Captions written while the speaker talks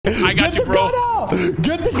I got you, bro.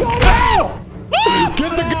 Get the gun out!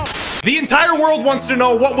 Get the gun! The entire world wants to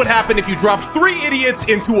know what would happen if you dropped 3 idiots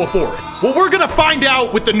into a forest. Well, we're gonna find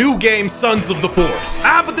out with the new game, Sons of the Forest.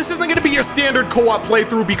 But this isn't gonna be your standard co-op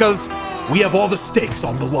playthrough because we have all the stakes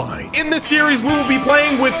on the line. In this series, we will be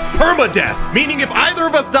playing with permadeath, meaning if either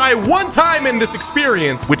of us die one time in this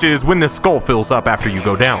experience, which is when this skull fills up after you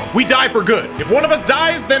go down, we die for good. If one of us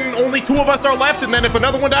dies, then only 2 of us are left, and then if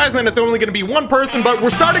another one dies, then it's only gonna be 1 person, but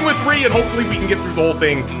we're starting with 3, and hopefully we can get through the whole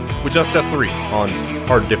thing with just us 3 on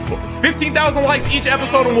hard difficulty. 15,000 likes each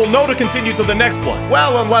episode, and we'll know to continue to the next one.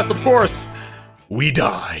 Well, unless, of course, we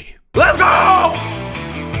die. Let's go!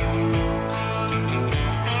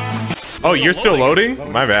 Oh, you're still loading?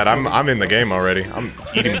 My bad. I'm in the game already. I'm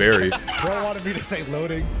eating berries. Bro wanted me to say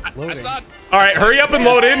loading. Loading. All right, hurry up and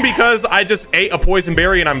load in because I just ate a poison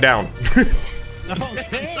berry and I'm down.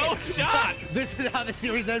 Okay. No shot. This is how the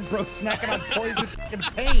series ends, bro. Snacking on poison fucking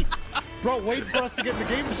paint. Bro, wait for us to get in the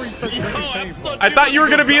game before you start drinking paint. I thought you were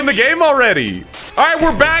gonna be in the game already. All right,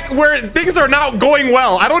 we're back where things are not going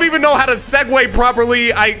well. I don't even know how to segue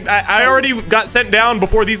properly. I already got sent down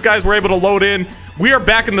before these guys were able to load in. We are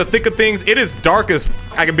back in the thick of things. It is dark as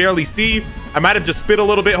I can barely see. I might have just spit a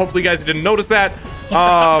little bit. Hopefully you guys didn't notice that.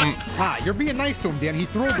 You're being nice to him, Dan. He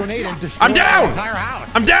threw a grenade and destroyed I'm down. the entire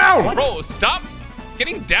house. I'm down. What? Bro, stop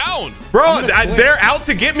getting down. Bro, they're out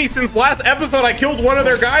to get me since last episode. I killed one of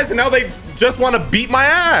their guys and now they just want to beat my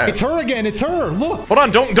ass. It's her again. It's her. Look. Hold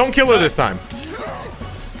on. Don't kill her this time.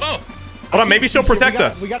 Oh. Hold on, maybe she'll protect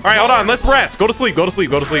us. All right, hold on, let's rest. Go to sleep, go to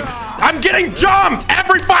sleep, go to sleep. I'm getting jumped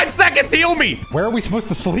every 5 seconds. Heal me. Where are we supposed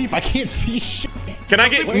to sleep? I can't see shit. Can I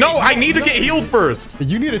get? No, I need to get healed first.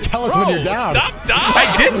 You need to tell us when you're down. Stop dying.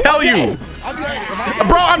 I did tell you.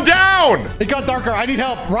 Bro, I'm down. It got darker. I need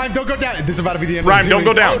help. Rhyme, don't go down. This is about to be the end. Rhyme, don't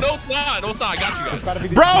go down. No, it's not. No, it's not. I got you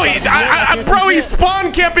guys. Bro, he's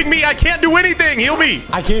spawn camping me. I can't do anything. Heal me.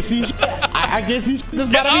 I can't see shit. I can't see shit. This is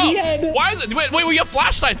about to be the end. Why is it? Wait, we have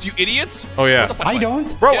flashlights, you idiots. Oh, yeah. I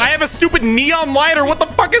don't. Bro, I have a stupid neon lighter. What the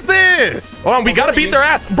fuck is this? Hold on, we gotta beat their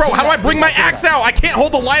ass. Bro, how do I bring my axe out? I can't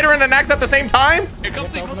hold the lighter and an axe at the same time? Here, come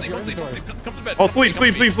sleep, come sleep, come sleep, come sleep. Come to bed. Oh, sleep.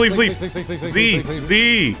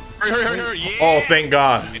 Z. Hurry. Yeah. Oh, thank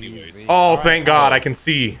God. Anyways. Oh, thank God, I can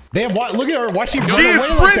see. Damn, what? Look at her. Why she She is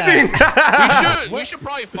sprinting. We should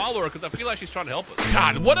probably follow her because I feel like she's trying to help us.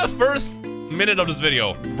 God, what a first minute of this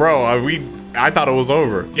video. Bro, I thought it was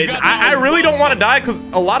over. I really don't want to die because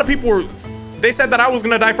a lot of people they said that I was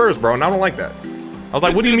gonna die first, bro, and I don't like that. I was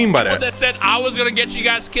like, what do you mean by that? That said I was gonna get you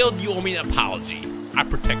guys killed, you owe me an apology. I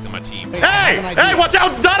protected my team. Hey, watch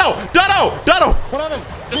out, Dodo! What happened?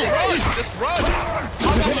 Just run.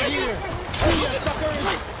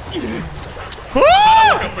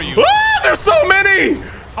 There's so many!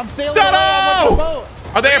 I'm sailing Dodo! around like a boat.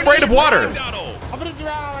 Are they afraid of water? I'm gonna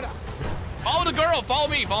drown. Follow the girl. Follow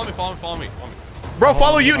me. Bro,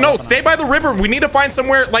 follow you. No, stay by the river. We need to find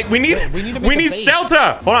somewhere. Like we need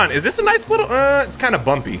shelter. Hold on. Is this a nice little? It's kind of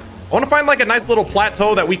bumpy. I want to find like a nice little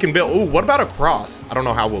plateau that we can build. Ooh, what about a cross? I don't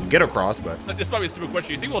know how we'll get across, but this might be a stupid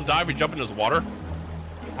question. You think we'll die if we jump in this water?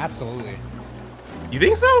 Absolutely. You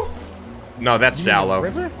think so? No, that's shallow.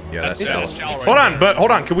 River? Yeah, that's It's shallow. right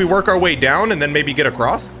Hold on. Can we work our way down and then maybe get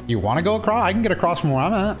across? You want to go across? I can get across from where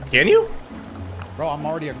I'm at. Can you? Bro, I'm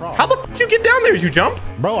already across. How the fuck did you get down there? Did you jump?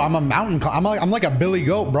 Bro, I'm a mountain. I'm like a Billy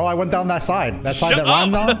Goat, bro. I went down that side. That side that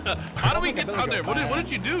Rhyme down. How do we get down there? What did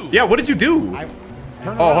you do? Yeah, what did you do?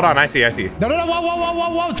 Oh, hold on. I see. No.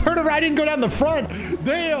 Whoa. Turn around. I didn't go down the front.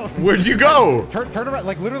 Damn. Where'd you go? Turn around.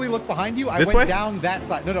 Like literally look behind you. I This went way? down that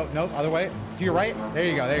side. No, other way. To your right. There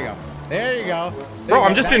you go. Bro,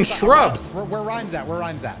 I'm just in shrubs. Where Rhyme's at?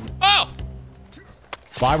 Oh!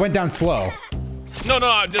 Well, I went down slow. No,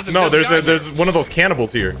 there's one of those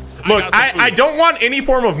cannibals here. Look, I don't want any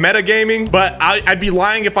form of metagaming, but I'd be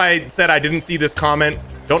lying if I said I didn't see this comment.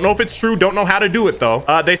 Don't know if it's true. Don't know how to do it though.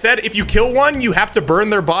 They said if you kill one, you have to burn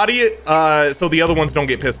their body so the other ones don't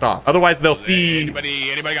get pissed off. Otherwise, they'll see.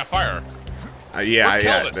 Anybody got fire?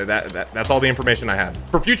 Yeah. That's all the information I have.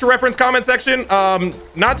 For future reference comment section,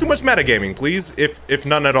 not too much metagaming, please, if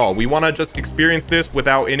none at all. We want to just experience this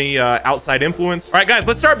without any outside influence. All right, guys,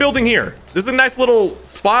 let's start building here. This is a nice little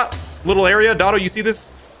spot, little area. Dodo, you see this?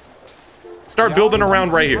 Start building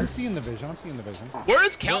around right here. I'm seeing the vision. Where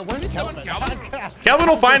is Calvin? Where's Calvin? Calvin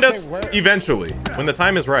will find us eventually when the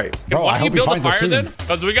time is right. Bro, Why I don't you hope he build a finds us fire soon. then?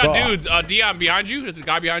 Because we got dudes. Dion behind you. There's a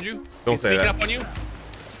guy behind you. Don't He's say sneaking that. up on you.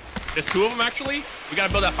 There's 2 of them actually. We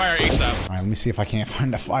gotta build that fire ASAP. All right, let me see if I can't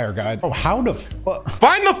find a fire guide. Oh, how to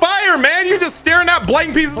Find the fire, man. You're just staring at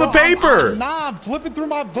blank pieces of paper. I'm flipping through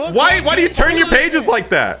my book. Why do you turn your pages like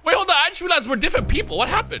that? Wait, hold on. I just realized we're different people. What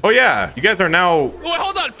happened? Oh yeah, you guys are now. Wait,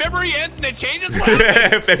 hold on. February ends and it changes. What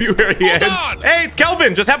happened? February ends. on. Hey, it's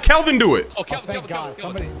Kelvin. Just have Kelvin do it. Oh, Thank God.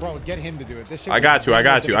 Somebody, bro, get him to do it. This shit I got you.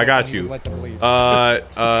 Let them leave.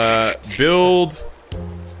 Build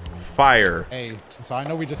fire. Hey, so I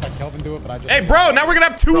know we just had Kelvin do it, but I just. Hey, bro, now we're gonna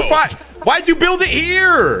have 2 fire. Why'd you build it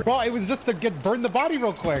here? Bro, it was just to burn the body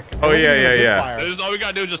real quick. Oh, yeah. This is all we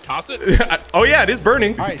gotta do is just toss it? Oh, yeah, it is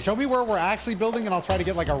burning. All right, show me where we're actually building, and I'll try to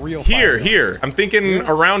get like a real Here, fire. here. I'm thinking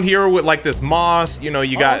around here with like this moss. You know,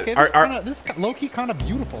 you got okay, this low-key kind of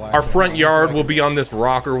beautiful. our front yard will be on this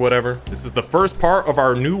rock or whatever. This is the first part of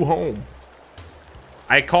our new home.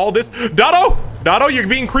 I call this Dotto. Dotto, you're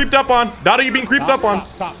being creeped up on. Dotto, you're being creeped up on.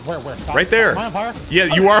 Stop. Where? Stop. Right there. Am I on fire?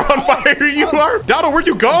 Yeah, you are on fire. You are. Dotto, where'd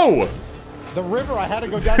you go? The river. I had to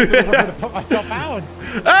go down to the river to put myself out.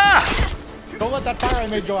 Ah! Don't let that fire I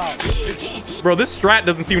made go out. Bro, this strat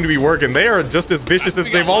doesn't seem to be working. They are just as vicious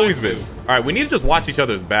as they've always been. All right, we need to just watch each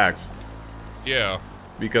other's backs. Yeah.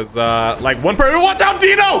 Because, like, one person. Watch out,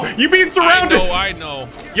 Dino! You being surrounded. I know.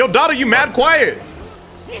 Yo, Dotto, you mad quiet.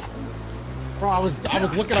 Bro, I was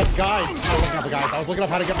looking up guides. I was looking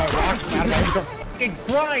up how to get my rocks out of my fucking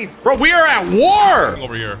Christ. Bro, we are at war.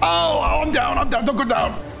 Over here. Oh, I'm down. Don't go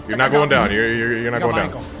down. You're not going down. You're not going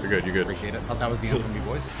down. You're good. You're good. Appreciate it. Thought that was the end for me,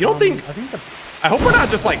 boys. You don't think? I think I hope we're not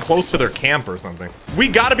just like close to their camp or something. We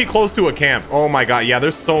gotta be close to a camp. Oh my God. Yeah,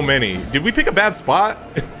 there's so many. Did we pick a bad spot?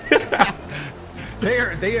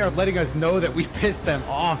 They are letting us know that we pissed them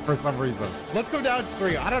off for some reason. Let's go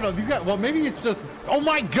downstream. I don't know. These guys. Well, maybe it's just. Oh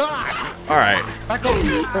my God. All right. Back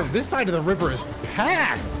over. Bro, this side of the river is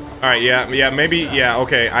packed. All right. Yeah. Maybe. Yeah.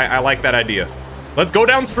 Okay. I like that idea. Let's go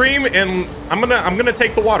downstream, and I'm gonna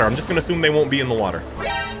take the water. I'm just gonna assume they won't be in the water.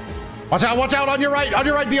 Watch out on your right,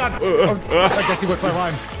 Dion. I guess he went for a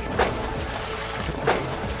rhyme.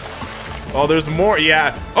 Oh, there's more.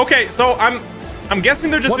 Yeah. Okay. So I'm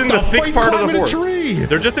guessing they're just in the thick part of the forest.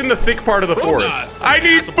 They're just in the thick part of the forest. I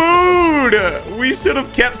need food. We should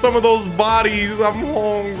have kept some of those bodies. I'm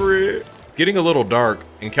hungry. It's getting a little dark,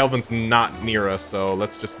 and Kelvin's not near us, so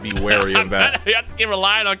let's just be wary of that. We have to keep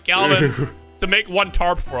relying on Kelvin to make one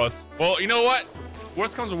tarp for us. Well, you know what?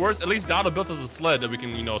 Worst comes to worst, at least Dotto built us a sled that we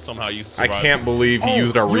can, you know, somehow use to survive. I can't believe he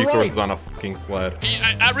used our resources on a fucking sled.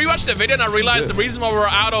 I rewatched that video and I realized the reason why we were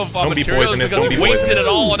out of materials is because we wasted it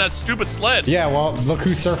all on that stupid sled. Yeah, well, look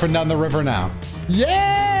who's surfing down the river now.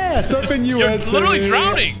 Yeah, surfing You're USA. literally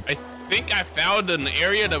drowning. I think I found an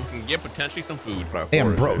area that we can get potentially some food.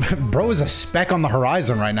 Damn, bro is a speck on the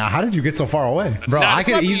horizon right now. How did you get so far away? Bro, I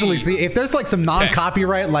could easily see, if there's like some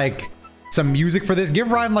non-copyright, like some music for this, give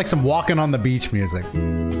Ryan like some walking on the beach music.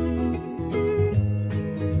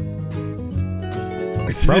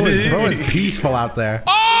 Bro is peaceful out there.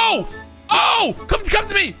 Oh, come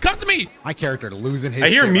to me. My character losing his I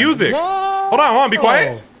hear shit music. Like, hold on, be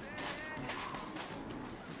quiet.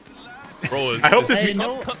 Bro, I hope this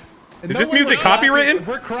is this music copywritten?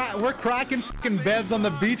 We're cracking fucking bevs on the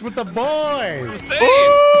beach with the boys.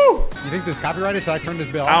 Ooh! You think this copyrighted? Should I turn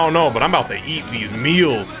this bill off? I don't know, but I'm about to eat these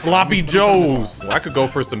meals. Sloppy Joes. Well, I could go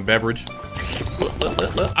for some beverage.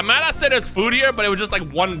 I might not say there's food here, but it was just like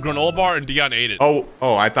one granola bar and Dion ate it. Oh,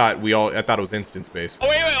 I thought it was instant space. Oh,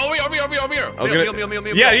 wait, over here.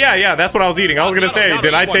 Meal. Yeah, that's what I was eating. I was gonna say,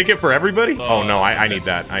 did I take it for everybody? No. Oh no, I need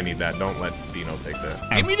that. Don't let Dino take that.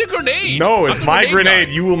 Give me the grenade. No, it's my grenade.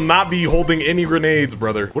 You will not be holding any grenades,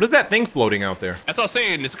 brother. What is that thing floating out there? That's what I was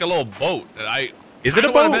saying. It's like a little boat that Is it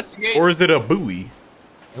a boat or is it a buoy?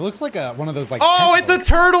 It looks like one of those like. Oh, it's a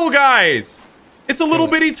turtle, guys. It's a little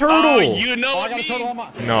bitty turtle. Oh, you know I got a turtle on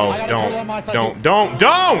my. No,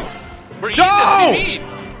 don't.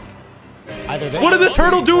 What did the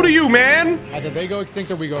turtle do to you, man? Either they go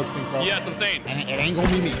extinct or we go extinct, bro. Yeah, that's what I'm saying. And it ain't gonna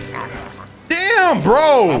be me. Damn,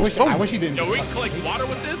 bro. I wish he didn't. Yo, we can collect water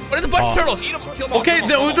with this. But there's a bunch of turtles. Eat them. Kill them all. Okay,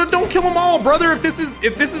 don't kill them all, brother. If this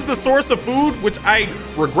is the source of food, which I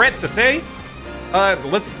regret to say,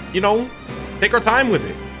 let's take our time with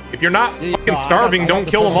it. If you're not fucking starving, don't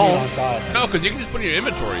kill them all. No, because you can just put it in your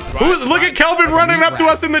inventory. Look at Kelvin running up to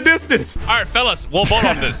us in the distance. All right, fellas, we'll vote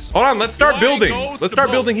on this. Hold on, let's start building. Let's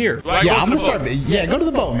start building here. Yeah, I'm gonna start. Yeah, go to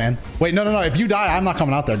the boat, man. Wait, no. If you die, I'm not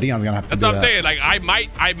coming out there. Dion's gonna have to. That's what I'm saying. Like, I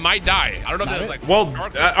might die. I don't know if that's like. Well,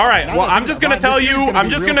 all right. Well, I'm just gonna tell you. I'm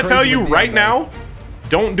just gonna tell you right now.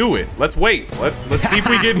 Don't do it. Let's wait. Let's see if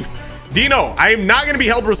we can. Dino, I am not gonna be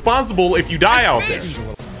held responsible if you die out there.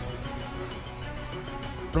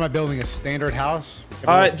 What am I building? A standard house?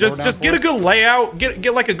 Just get a good layout.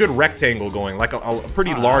 Get like a good rectangle going, like a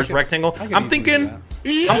pretty large rectangle. I'm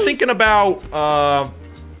thinking about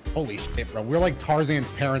Holy shit, bro. We're like Tarzan's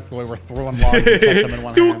parents the way we're throwing logs and catch them in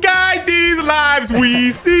one to hand. guide these lives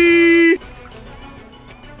we see.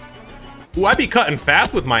 Ooh, I be cutting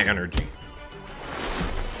fast with my energy.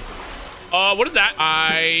 What is that?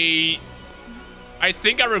 I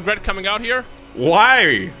think I regret coming out here.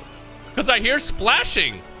 Why? Because I hear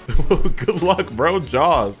splashing. Good luck, bro.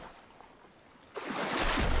 Jaws.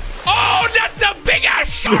 Oh, that's a big ass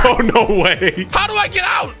shark. Oh, no way. How do I get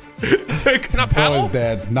out? Can I paddle? Bro is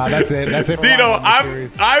dead. Nah, that's it. That's it. Dino,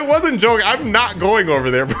 I wasn't joking. I'm not going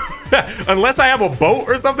over there, bro. Unless I have a boat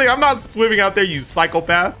or something. I'm not swimming out there, you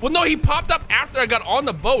psychopath. Well, no, he popped up after I got on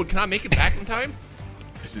the boat. Can I make it back in time?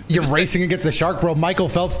 You're racing against the shark, bro. Michael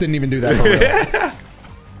Phelps didn't even do that for real.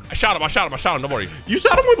 I shot him. Don't worry. You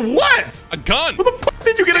shot him with what? A gun. Where the fuck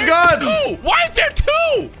did you get a gun? Two. Why is there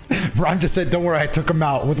two? Ron just said, don't worry, I took him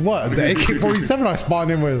out. With what? The AK-47 I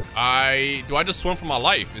spawned in with. Do I just swim for my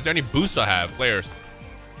life? Is there any boosts I have? Flares.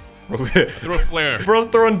 Throw a flare. Bro's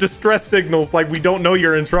throwing distress signals like we don't know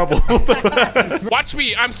you're in trouble. Watch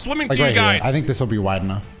me. I'm swimming Like to right you guys. Here. I think this will be wide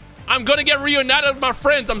enough. I'm gonna get reunited with my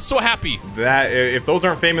friends. I'm so happy. That if those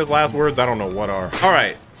aren't famous last words, I don't know what are. All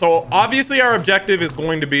right. So obviously our objective is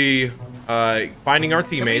going to be finding our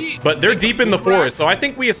teammates, but they're deep in the forest. So I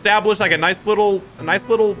think we established like a nice little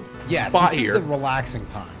spot here. This is the relaxing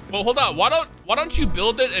time. Well, hold on. Why don't you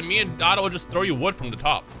build it and me and Dotto will just throw you wood from the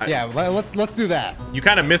top? Yeah, let's do that. You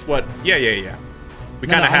kind of missed what? Yeah. We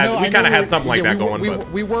kind of had something like that going.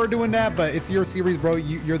 We were doing that, but it's your series, bro.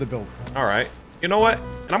 You're the builder. All right. You know what?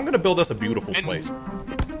 And I'm gonna build us a beautiful place.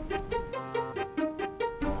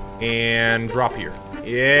 And drop here.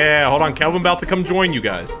 Yeah. Hold on. Kelvin about to come join you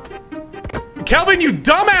guys. Kelvin, you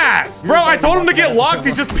dumbass! Bro, I told him to get logs.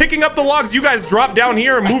 He's just picking up the logs. You guys drop down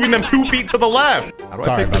here and moving them 2 feet to the left.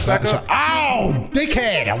 Sorry about that. Ow!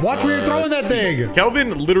 Dickhead! Watch where you're throwing that thing.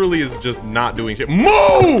 Kelvin literally is just not doing shit.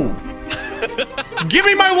 Move! Give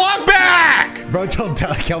me my log back! Bro, tell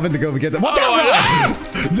Kelvin to go get them. Watch out!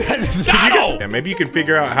 Yeah, maybe you can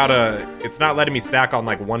figure out how to... It's not letting me stack on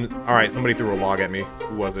like one... All right, somebody threw a log at me.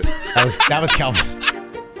 Who was it? That was Kelvin.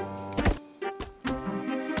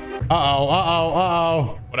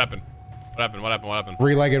 Uh-oh. What happened? What happened?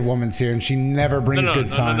 Three-legged woman's here, and she never brings good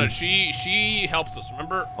signs. No. She helps us.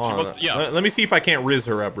 Remember? Yeah. Let me see if I can't riz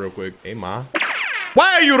her up real quick. Hey, ma.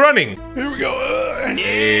 Why are you running? Here we go.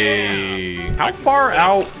 Hey. How far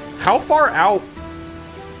out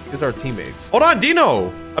is our teammates? Hold on, Dino.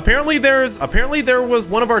 Apparently there was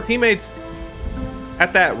one of our teammates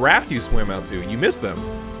at that raft you swam out to. You missed them.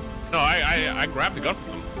 No, I grabbed the gun from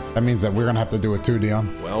them. That means that we're gonna have to do it too,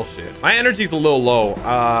 Dion. Well, shit. My energy's a little low.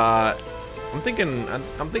 I'm thinking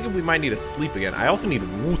we might need to sleep again. I also need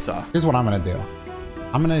water. Here's what I'm gonna do.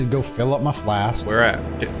 I'm gonna go fill up my flask. Where at?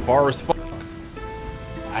 Shit, far as fuck.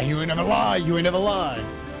 You ain't never lie. You ain't never lie.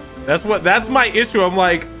 That's my issue. I'm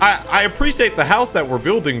like, I appreciate the house that we're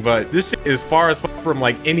building, but this shit is far as fuck from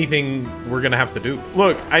like anything we're gonna have to do.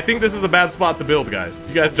 Look, I think this is a bad spot to build, guys.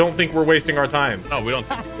 You guys don't think we're wasting our time? No, we don't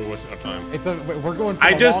think we're wasting our time. We're going.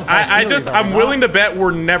 I'm willing to bet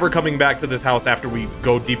we're never coming back to this house after we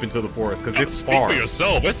go deep into the forest because it's far. Speak for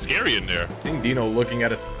yourself. It's scary in there. Seeing Dino looking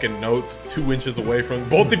at his fucking notes 2 inches away from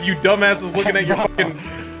both of you dumbasses looking at your fucking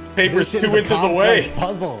papers 2 inches away.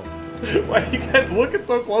 Puzzle. Why are you guys looking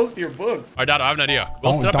so close to your books? All right, Dotto, I have an idea.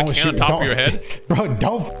 We'll set up a can on top of your head. Bro,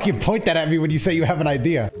 don't fucking point that at me when you say you have an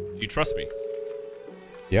idea. You trust me?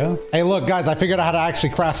 Yeah. Hey, look, guys, I figured out how to actually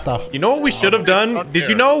craft stuff. You know what we should have done? Did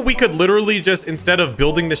you know we could literally just, instead of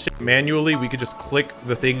building the shit manually, we could just click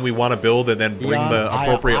the thing we want to build and then bring the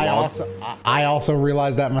appropriate logs? I also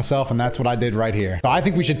realized that myself, and that's what I did right here. So I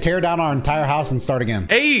think we should tear down our entire house and start again.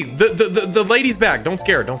 Hey, the lady's back. Don't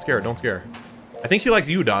scare her. Don't scare her. Don't scare her. I think she likes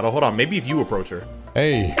you, Dotto. Hold on. Maybe if you approach her.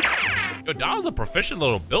 Hey. Yo, Dotto's a proficient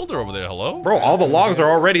little builder over there. Hello? Bro, all the logs are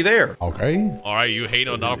already there. Okay. All right, you hate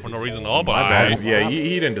on Dotto for no reason at all, but my bad. Yeah,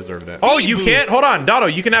 he didn't deserve that. Oh, you can't? Hold on,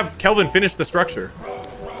 Dotto. You can have Kelvin finish the structure.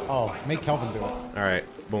 Oh, make Kelvin do it. All right.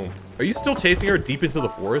 Boom. Are you still chasing her deep into the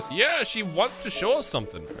forest? Yeah, she wants to show us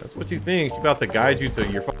something. That's what you think. She's about to guide you to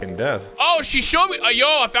your fucking death. Oh, she showed me. Yo,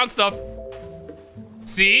 I found stuff.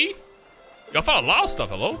 See? Yo, I found a lot of stuff.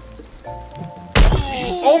 Hello?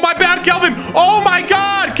 Oh, my bad, Kelvin. Oh, my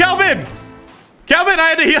God, Kelvin. Kelvin, I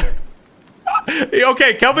had to heal.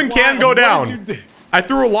 Okay, Kelvin can go down. I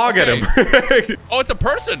threw a log at him. Oh, it's a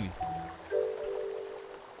person.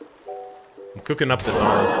 I'm cooking up this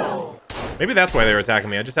arm. Maybe that's why they were attacking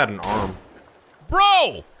me. I just had an arm.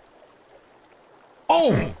 Bro.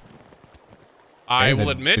 Oh. I will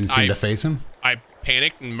admit, didn't seem to face him. I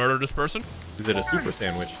panicked and murdered this person. Is it a super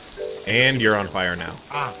sandwich? And you're on fire now.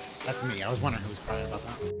 Ah, that's me. I was wondering who was crying about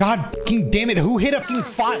that. God fucking damn it! Who hit a fucking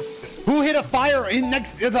fire? Who hit a fire in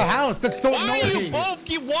next to the house? That's so annoying. Why do you both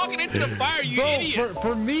keep walking into the fire, you idiots?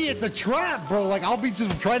 For me, it's a trap, bro. Like, I'll be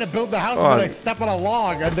just trying to build the house and then I step on a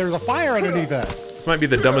log and there's a fire underneath it. This might be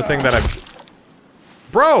the dumbest thing that I've...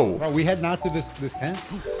 Bro, we heading out to this tent?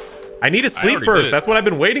 I need to sleep first. That's what I've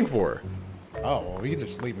been waiting for. Oh, well, we can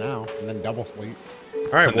just sleep now and then double sleep. All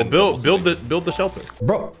right, well, build the shelter.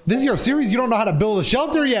 Bro, this is your series. You don't know how to build a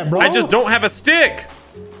shelter yet, bro. I just don't have a stick.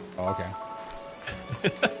 Oh, okay.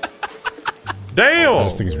 Damn. I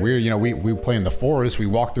just think it's weird. You know, we play in the forest. We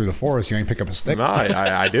walk through the forest. You ain't pick up a stick. No,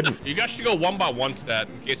 I didn't. You guys should go one by one to that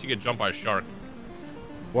in case you get jumped by a shark.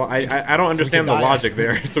 Well, I don't understand the logic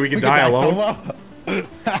there. So we can die alone?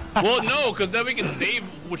 Well, no, because then we can save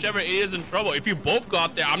whichever is in trouble. If you both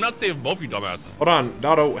got there, I'm not saving both you dumbasses. Hold on,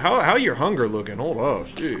 Dotto. How your hunger looking? Hold up,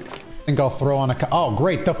 shit. I think I'll throw on a... Oh,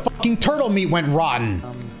 great. The fucking turtle meat went rotten.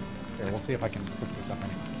 Here, we'll see if I can cook this up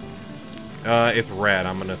anyway. It's red.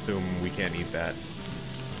 I'm gonna assume we can't eat that.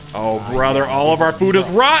 Oh, brother, all of our food is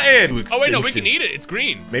rotten. Oh, wait, no, we can eat it. It's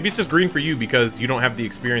green. Maybe it's just green for you because you don't have the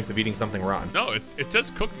experience of eating something rotten. No, it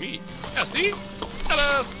says cooked meat. Yeah, see?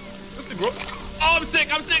 Gotta cook the Oh, I'm sick.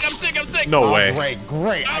 No way.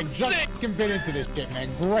 Great. I'm just sick. fucking been into this shit, man.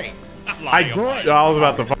 Great. I was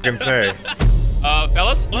about to fucking say.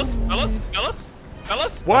 Fellas.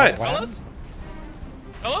 What? Fellas.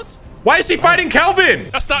 Why is she fighting Kelvin?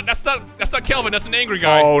 That's not Kelvin. That's an angry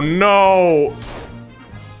guy. Oh no.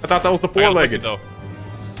 I thought that was the four-legged.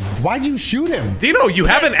 Why'd you shoot him? Dino, you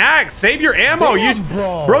have an axe. Save your ammo.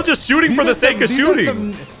 Damn, bro, just shooting for the sake of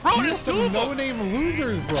shooting. Bro, there's some no-name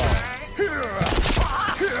losers, bro.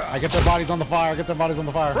 I get their bodies on the fire.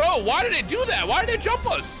 Bro, why did they do that? Why did they jump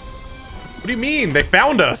us? What do you mean? They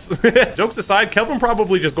found us. Jokes aside, Kelvin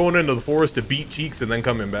probably just going into the forest to beat cheeks and then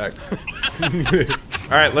coming back.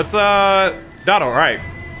 All right, let's Dotto, all right.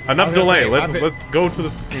 Enough delay. Let's go to the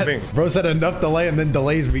thing. Bro said enough delay and then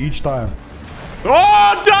delays me each time.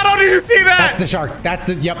 Oh, Dotto, did you see that? That's the shark.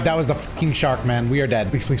 Yep, that was the fucking shark, man. We are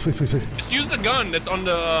dead. Please. Just use the gun that's on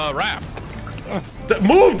the raft.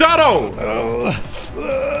 Move, Dotto!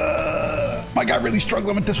 My guy really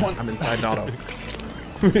struggling with this one. I'm inside Dotto.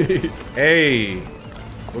 Hey.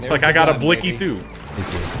 Looks like I got a blicky too.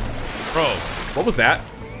 Bro, what was that?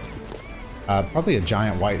 Probably a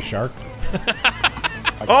giant white shark.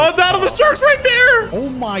 Oh, Dotto, the shark's right there! Oh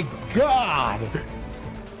my god!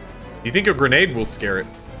 You think a grenade will scare it?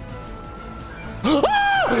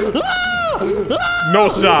 No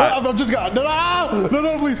shot. I'm just got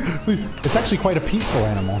no, please. It's actually quite a peaceful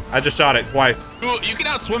animal. I just shot it twice. Ooh, you can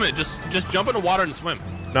outswim it. Just jump in the water and swim.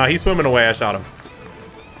 Nah, he's swimming away. I shot him.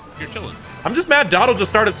 You're chilling. I'm just mad Dotto just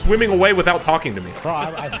started swimming away without talking to me. Bro,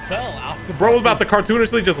 I fell off the... Bro was about to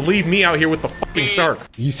cartoonishly just leave me out here with the fucking shark.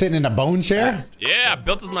 You sitting in a bone chair? Yeah, I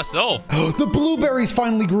built this myself. The blueberries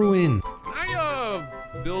finally grew in. Can I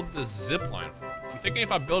build the zip line for this? I'm thinking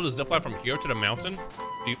if I build a zip line from here to the mountain,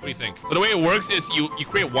 what do you think? So the way it works is you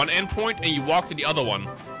create one endpoint and you walk to the other one,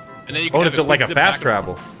 and then you can. Oh, is it like a fast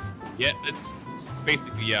travel? Yeah, it's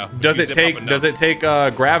basically, yeah. Does it take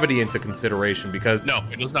gravity into consideration? Because no,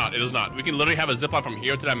 it does not. We can literally have a zip line from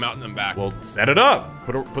here to that mountain and back. Well, set it up.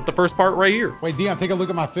 Put the first part right here. Wait, Dion, take a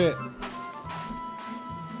look at my fit.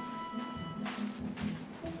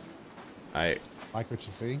 I like what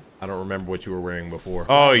you see. I don't remember what you were wearing before.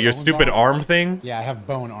 Oh, your stupid arm thing? Yeah, I have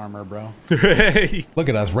bone armor, bro. Look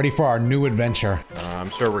at us, ready for our new adventure. I'm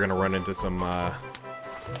sure we're gonna run into some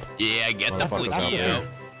yeah, get the blicky out.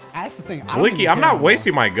 That's the thing. Blicky, I'm not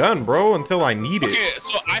wasting my gun, bro, until I need it. Okay,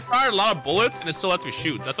 so I fired a lot of bullets and it still lets me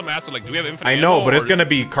shoot. That's what I'm asking. Like, do we have infinite I know, ammo, but it's gonna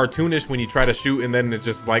be cartoonish when you try to shoot and then it's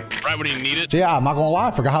just like right when you need it. Yeah, I'm not gonna lie,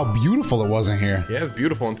 I forgot how beautiful it was in here. Yeah, it's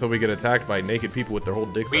beautiful until we get attacked by naked people with their whole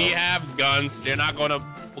dicks out. We have guns. They're not gonna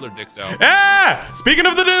pull their dicks out. Ah! Speaking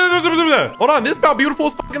of hold on, this about beautiful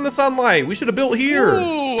as fucking the sunlight. We should have built here.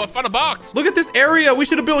 Ooh, I found a box. Look at this area. We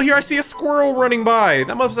should have built here. I see a squirrel running by.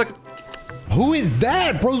 That motherfucker. Who is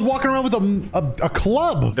that? Bro's walking around with a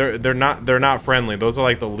club. They're not friendly. Those are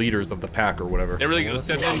like the leaders of the pack or whatever. They're really good.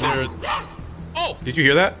 Oh! Did you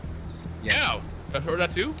hear that? Yeah. I heard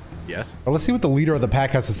that too? Yes. Well, let's see what the leader of the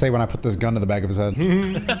pack has to say when I put this gun to the back of his head.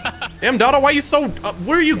 Damn, Dotto, why are you so...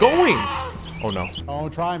 where are you going? Oh, no.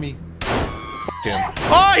 Don't try me. Him.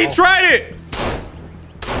 Oh, he tried it!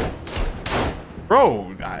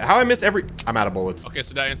 Bro, how I miss every... I'm out of bullets. Okay,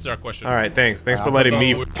 so that answers our question. All right, thanks. Thanks for letting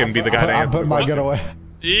me can be the guy to answer the question. I put my gun away.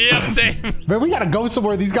 Yep, same. Man, we gotta go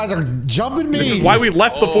somewhere. These guys are jumping me. This is why we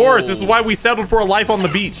left the forest. This is why we settled for a life on the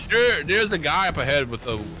beach. There's a guy up ahead with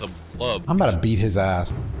a club. I'm about to beat his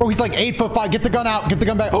ass. Bro, he's like 8'5". Get the gun out. Get the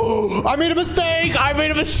gun back. Oh, I made a mistake. I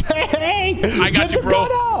made a mistake. I got you, bro.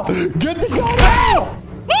 Get the gun out.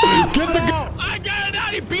 Get the gun. I got it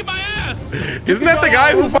out. He beat my ass. Isn't that the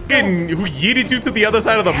guy who who yeeted you to the other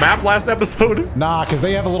side of the map last episode? Nah, because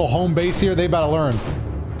they have a little home base here. They about to learn.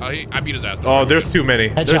 I beat his ass. Oh, there's too many.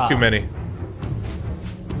 Headshot. There's too many.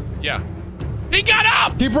 Yeah. He got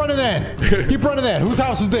up! Keep running then. Keep running then. Whose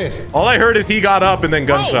house is this? All I heard is he got up and then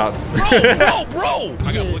gunshots. Bro!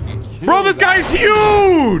 I got lucky. Bro, this guy's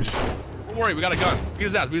huge! Don't worry, we got a gun. Beat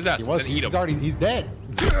his ass, beat his ass. He's dead.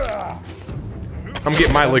 I'm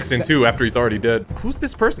getting my licks in too after he's already dead. Who's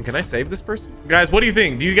this person? Can I save this person? Guys, what do you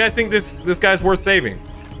think? Do you guys think this guy's worth saving?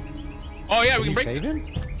 Oh yeah, we can break save him?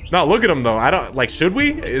 No, look at him though. I don't, like, should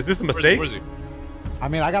we? Is this a mistake? Where is he? I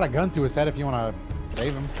mean, I got a gun to his head if you want to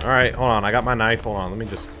save him. All right, hold on. I got my knife. Hold on. Let me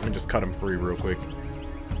just cut him free real quick.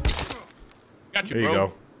 Got you, There you bro.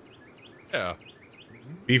 go. Yeah.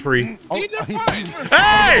 Be free. Oh, He's fine.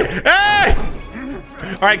 Hey! Hey!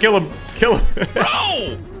 All right, kill him. Kill him.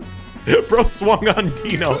 Bro! Bro swung on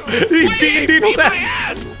Dino. He's beating Dino's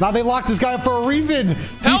ass. Now they locked this guy up for a reason.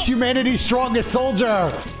 He's humanity's strongest soldier.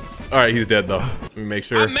 All right, he's dead though. Let me make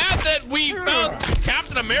sure. I'm mad that we found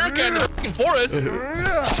Captain America in the fucking forest.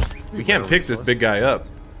 We can't pick this big guy up.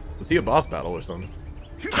 Was he a boss battle or something?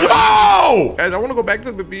 Oh! Guys, I want to go back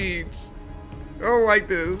to the beach. I don't like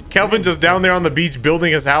this. Kelvin just down there on the beach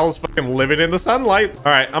building his house, fucking living in the sunlight. All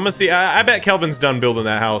right, I'm gonna see. I bet Kelvin's done building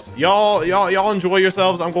that house. Y'all enjoy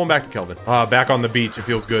yourselves. I'm going back to Kelvin. Back on the beach. It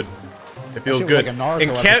feels good. It feels good.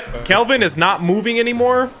 Like And Kelvin is not moving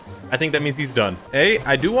anymore. I think that means he's done. Hey,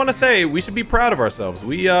 I do want to say we should be proud of ourselves.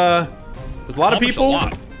 We there's a lot of people.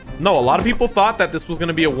 No, a lot of people thought that this was going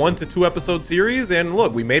to be a 1 to 2 episode series, and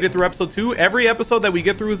look, we made it through episode 2. Every episode that we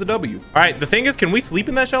get through is a W. All right, the thing is, can we sleep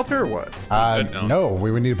in that shelter or what? No,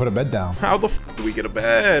 we would need to put a bed down. How the f do we get a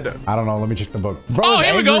bed? I don't know. Let me check the book. Bro, Oh,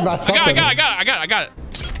 here we go. I got it.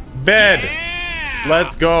 Bed. Yeah.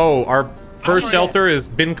 Let's go. Our first shelter has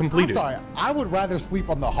been completed. I'm sorry. I would rather sleep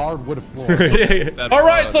on the hardwood floor. All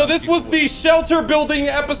right, so this was the shelter building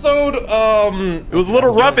episode. It was a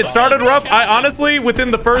little rough. It started rough. I honestly, within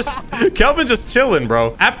the first, Kelvin just chilling,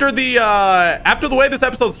 bro. After the way this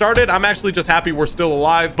episode started, I'm actually just happy we're still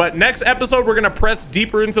alive. But next episode, we're gonna press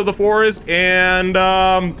deeper into the forest and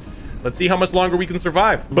let's see how much longer we can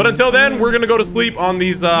survive. But until then, we're gonna go to sleep on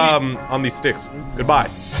these sticks. Goodbye.